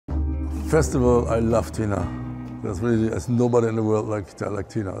First of all, I love Tina. There's nobody in the world like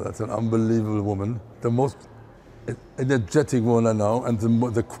Tina. That's an unbelievable woman. The most energetic woman I know and the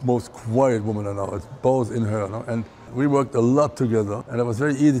most quiet woman I know. It's both in her. No? And we worked a lot together, and it was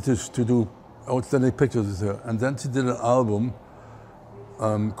very easy to do outstanding pictures with her. And then she did an album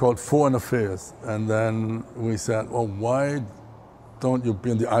called Foreign Affairs. And then we said, well, why don't you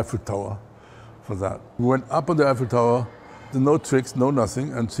be on the Eiffel Tower for that? We went up on the Eiffel Tower, no tricks, no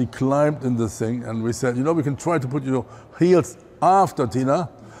nothing, and she climbed in this thing, and we said, you know, we can try to put your heels after Tina.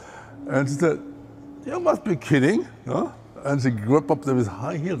 And she said, you must be kidding. Huh? And she grew up there with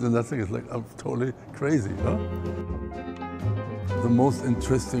high heels, and that thing is like, I'm totally crazy. Huh? The most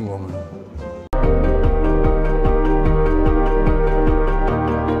interesting woman.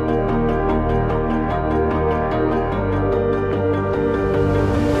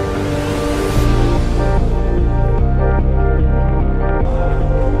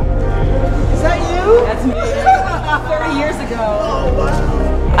 That's me. 30 years ago. Oh,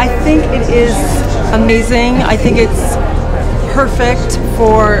 wow. I think it is amazing. I think it's perfect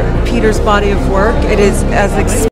for Peter's body of work. It is as